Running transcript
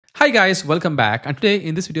Hi guys, welcome back. And today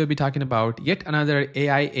in this video, we'll be talking about yet another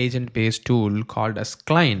AI agent-based tool called as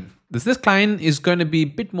Cline. This Cline is going to be a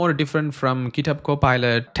bit more different from GitHub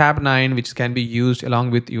Copilot, Tab 9, which can be used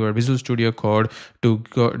along with your Visual Studio Code to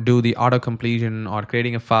do the auto completion or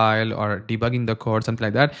creating a file or debugging the code, something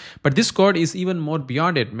like that. But this code is even more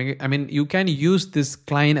beyond it. I mean, you can use this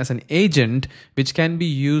Cline as an agent, which can be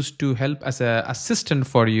used to help as an assistant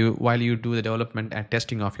for you while you do the development and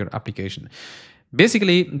testing of your application.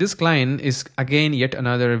 Basically, this Cline is again yet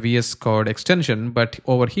another VS Code extension, but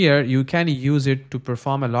over here you can use it to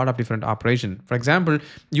perform a lot of different operations. For example,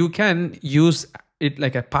 you can use it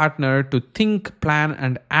like a partner to think, plan,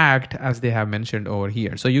 and act, as they have mentioned over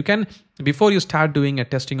here. So you can, before you start doing a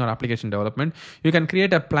testing or application development, you can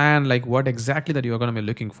create a plan like what exactly that you're going to be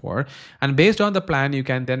looking for. And based on the plan, you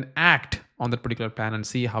can then act on that particular plan and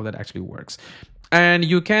see how that actually works. And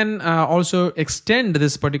you can also extend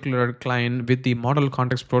this particular Cline with the Model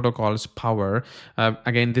Context Protocol's power.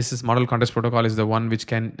 Again, this is Model Context Protocol is the one which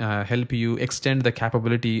can help you extend the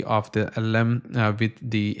capability of the LM with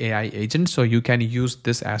the AI agent. So you can use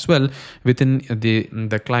this as well within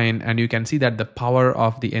the Cline, and you can see that the power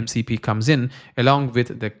of the MCP comes in along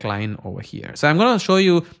with the Cline over here. So I'm going to show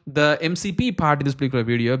you the MCP part in this particular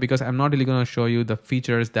video because I'm not really going to show you the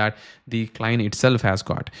features that the Cline itself has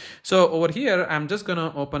got. So over here, I'm just going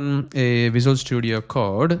to open a Visual Studio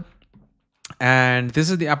Code, and this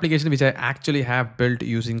is the application which I actually have built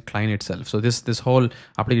using Cline itself. So this whole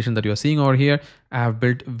application that you are seeing over here, I have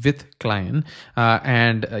built with Cline,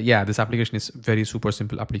 yeah, this application is very super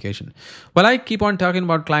simple application. Well, I keep on talking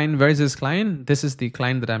about Cline. Where is this Cline? This is the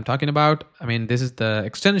Cline that I'm talking about. I mean, this is the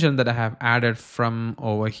extension that I have added from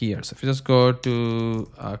over here. So if you just go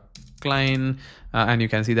to Cline, and you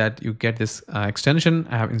can see that you get this extension.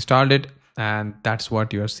 I have installed it, and that's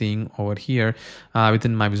what you are seeing over here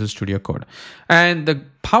within my Visual Studio Code. And the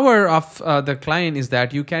power of the Cline is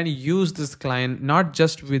that you can use this Cline not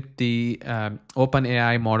just with the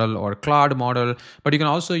OpenAI model or Claude model, but you can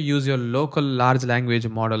also use your local large language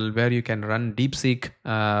model where you can run DeepSeek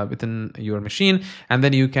within your machine, and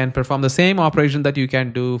then you can perform the same operation that you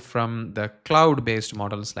can do from the cloud-based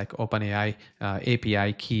models like OpenAI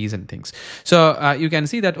API keys and things. So you can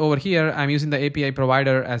see that over here, I'm using the API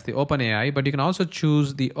provider as the OpenAI, but you can also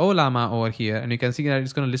choose the OLlama over here, and you can see that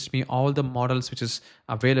it's going to list me all the models which is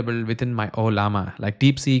available within my OLlama, like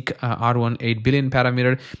DeepSeek R1 8 billion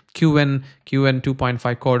parameter, QN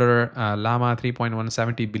 2.5 quarter, Llama 3.1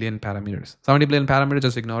 70 billion parameters. 70 billion parameters,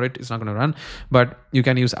 just ignore it, it's not going to run, but you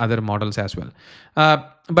can use other models as well.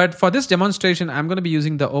 But for this demonstration, I'm going to be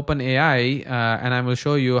using the OpenAI, and I will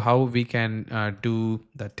show you how we can do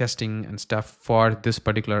the testing and stuff for this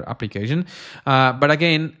particular application. But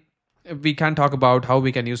again, we can talk about how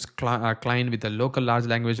we can use Cline with the local large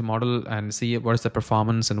language model and see what is the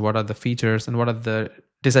performance and what are the features and what are the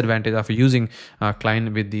disadvantages of using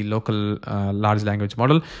Cline with the local large language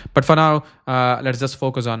model. But for now, let's just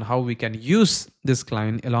focus on how we can use this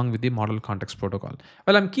Cline along with the Model Context Protocol.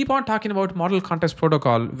 Well, I'm keep on talking about Model Context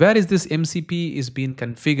Protocol. Where is this MCP is being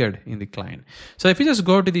configured in the Cline? So if you just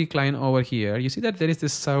go to the Cline over here, you see that there is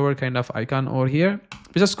this server kind of icon over here.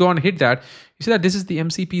 If you just go and hit that, you see that this is the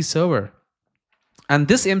MCP server. And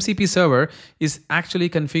this MCP server is actually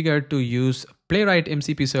configured to use Playwright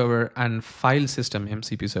MCP server and file system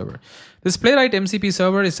MCP server. This Playwright MCP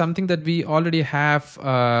server is something that we already have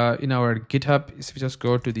in our GitHub. If you just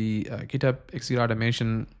go to the GitHub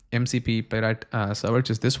ExecuteAutomation MCP Playwright server, which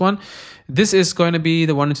is this one. This is going to be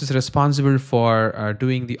the one which is responsible for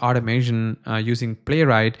doing the automation using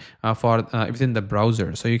Playwright for within the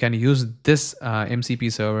browser. So you can use this MCP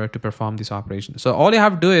server to perform this operation. So all you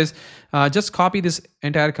have to do is just copy this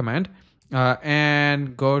entire command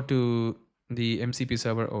and go to the MCP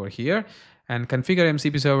server over here and configure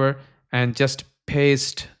MCP server and just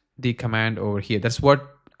paste the command over here. That's what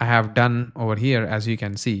I have done over here. As you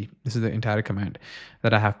can see, this is the entire command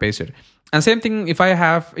that I have pasted. And same thing, if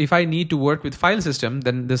I need to work with file system,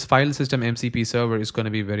 then this file system MCP server is going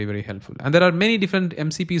to be very, very helpful. And there are many different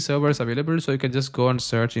MCP servers available. So you can just go and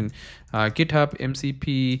search in GitHub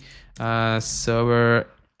MCP server,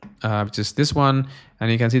 which is this one.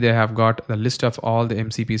 And you can see they have got the list of all the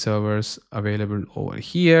MCP servers available over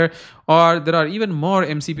here. Or there are even more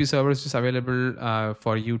MCP servers just available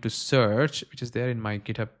for you to search, which is there in my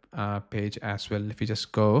GitHub page as well. If you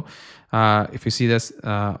just go, if you see this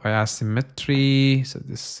via symmetry, so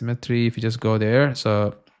this symmetry, if you just go there,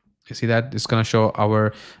 so you see that it's going to show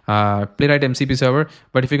our Playwright MCP server.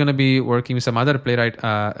 But if you're going to be working with some other Playwright,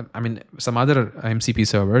 some other MCP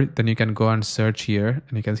server, then you can go and search here,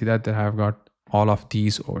 and you can see that they have got all of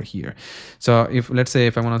these over here. So if let's say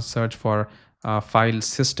if I want to search for file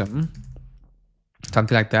system,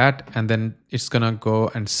 something like that, and then it's gonna go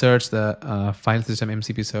and search the file system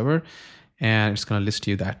MCP server, and it's gonna list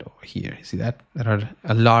you that over here. See that there are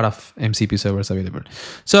a lot of MCP servers available.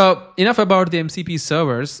 So enough about the MCP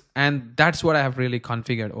servers, and that's what I have really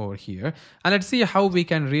configured over here. And let's see how we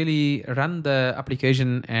can really run the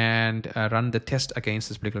application and run the test against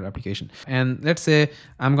this particular application. And let's say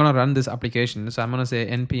I'm gonna run this application, so I'm gonna say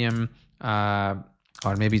npm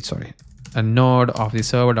or maybe sorry, a node of the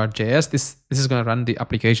server.js. This is going to run the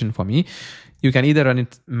application for me. You can either run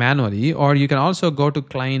it manually, or you can also go to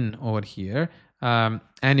Cline over here,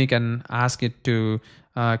 and you can ask it to,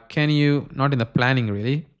 can you, not in the planning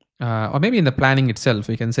really, or maybe in the planning itself,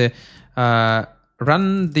 you can say,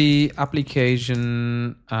 run the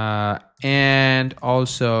application and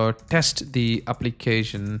also test the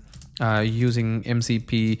application using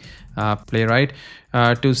MCP Playwright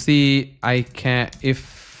to see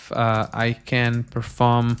if I can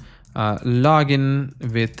perform login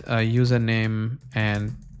with a username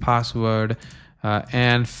and password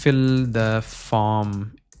and fill the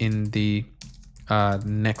form in the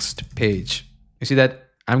next page. You see that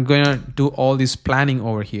I'm going to do all this planning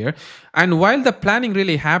over here, and while the planning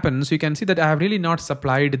really happens, you can see that I have really not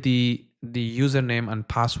supplied the username and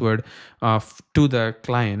password to the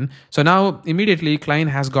client. So now immediately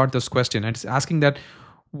client has got this question. It's asking that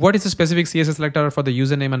what is the specific CSS selector for the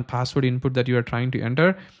username and password input that you are trying to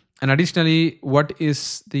enter, and additionally, what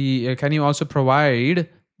is the can you also provide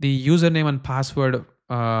the username and password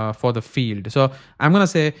for the field. So I'm gonna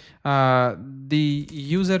say the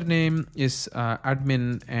username is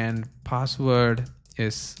admin and password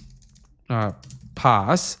is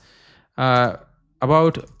pass.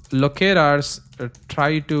 About locators,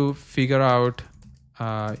 try to figure out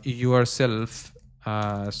yourself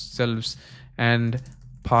selves and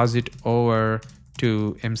pass it over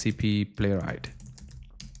to MCP Playwright.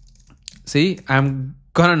 See, I'm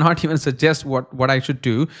gonna not even suggest what I should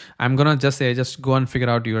do. I'm gonna just say, just go and figure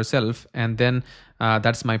out yourself, and then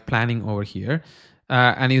that's my planning over here.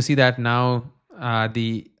 And you see that now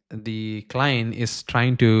the client is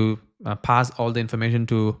trying to pass all the information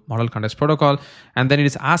to model context protocol, and then it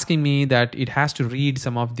is asking me that it has to read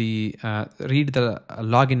some of the read the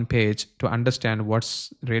login page to understand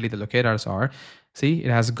what's really the locators are. See,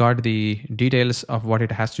 it has got the details of what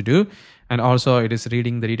it has to do, and also it is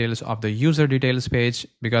reading the details of the user details page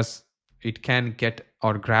because it can get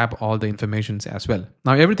or grab all the informations as well.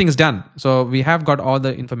 Now everything is done, so we have got all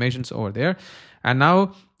the informations over there, and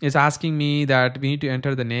now it's asking me that we need to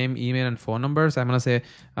enter the name, email, and phone numbers. I'm gonna say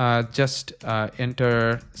just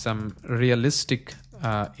enter some realistic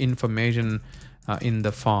information in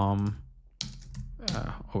the form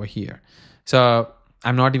over here. So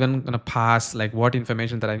I'm not even going to pass like what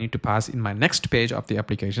information that I need to pass in my next page of the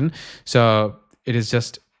application. So it is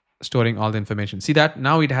just storing all the information. See that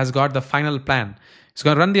now it has got the final plan. It's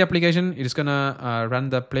going to run the application. It is going to run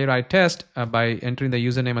the Playwright test by entering the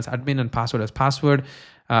username as admin and password as password.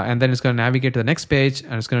 And then it's going to navigate to the next page,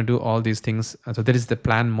 and it's going to do all these things. So there is the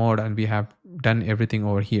plan mode, and we have done everything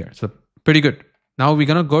over here. So pretty good. Now we're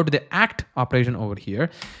going to go to the act operation over here,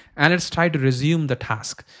 and let's try to resume the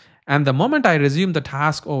task. And the moment I resume the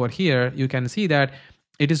task over here, you can see that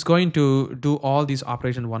it is going to do all these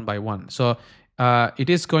operations one by one. So it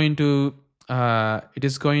is going to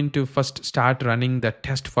first start running the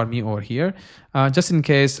test for me over here. Just in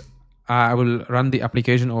case, I will run the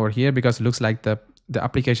application over here because it looks like the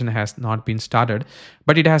application has not been started,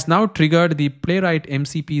 but it has now triggered the Playwright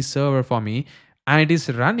MCP server for me, and it is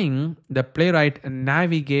running the Playwright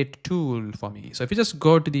navigate tool for me. So if you just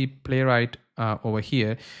go to the Playwright over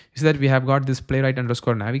here, you see that we have got this Playwright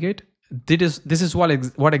 _ navigate. This is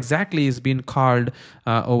what exactly is being called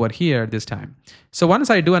over here this time. So once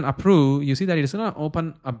I do an approve, you see that it's going to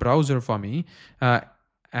open a browser for me,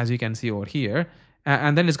 as you can see over here.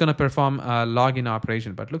 And then it's going to perform a login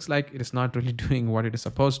operation, but looks like it is not really doing what it is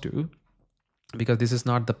supposed to, because this is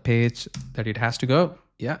not the page that it has to go.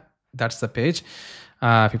 Yeah, that's the page.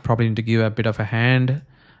 We probably need to give a bit of a hand.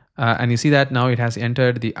 And you see that now it has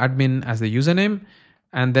entered the admin as the username,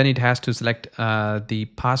 and then it has to select the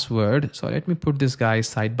password. So let me put this guy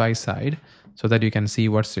side by side so that you can see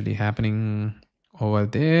what's really happening over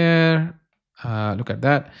there. Look at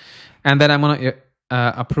that. And then I'm going to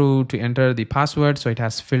approve to enter the password. So it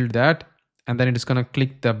has filled that, and then it is going to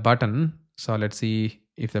click the button. So let's see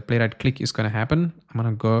if the Playwright click is going to happen. I'm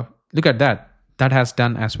going to go look at that. That has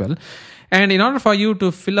done as well. And in order for you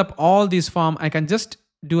to fill up all these form, I can just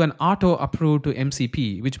do an auto approve to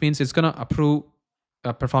MCP, which means it's going to approve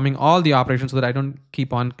performing all the operations so that I don't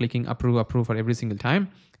keep on clicking approve for every single time.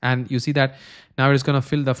 And you see that now it's going to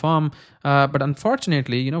fill the form. But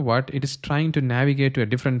unfortunately, you know what? It is trying to navigate to a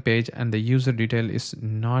different page and the user detail is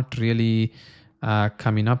not really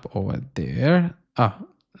coming up over there. Oh,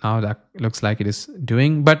 now that looks like it is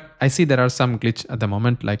doing, but I see there are some glitch at the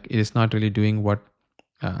moment. Like it is not really doing what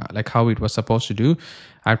like how it was supposed to do.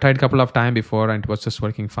 I've tried a couple of times before and it was just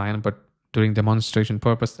working fine, but during demonstration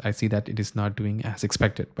purpose, I see that it is not doing as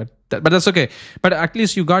expected, but that's okay. But at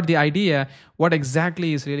least you got the idea what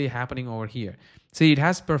exactly is really happening over here. See, it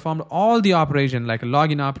has performed all the operation, like a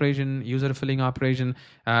login operation, user filling operation,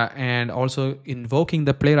 and also invoking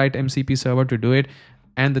the Playwright MCP server to do it.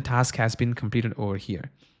 And the task has been completed over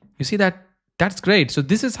here. You see that? That's great. So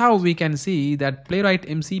this is how we can see that Playwright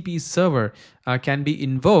MCP server can be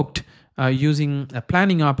invoked using a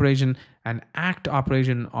planning operation and act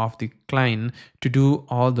operation of the client to do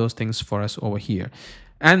all those things for us over here.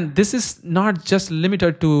 And this is not just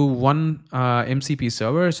limited to one MCP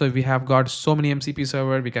server. So we have got so many MCP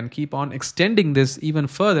server, we can keep on extending this even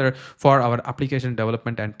further for our application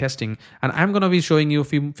development and testing. And I'm going to be showing you a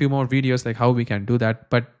few more videos like how we can do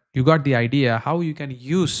that. But you got the idea how you can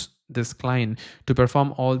use this client to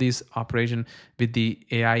perform all these operation with the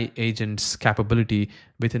AI agents capability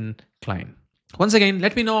within client. Once again,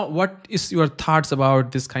 let me know what is your thoughts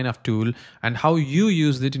about this kind of tool and how you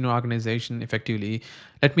use it in your organization effectively.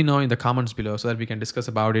 Let me know in the comments below so that we can discuss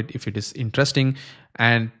about it if it is interesting.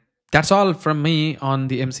 And that's all from me on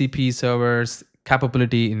the MCP server's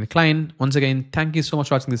capability in the client. Once again, thank you so much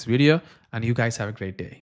for watching this video and you guys have a great day.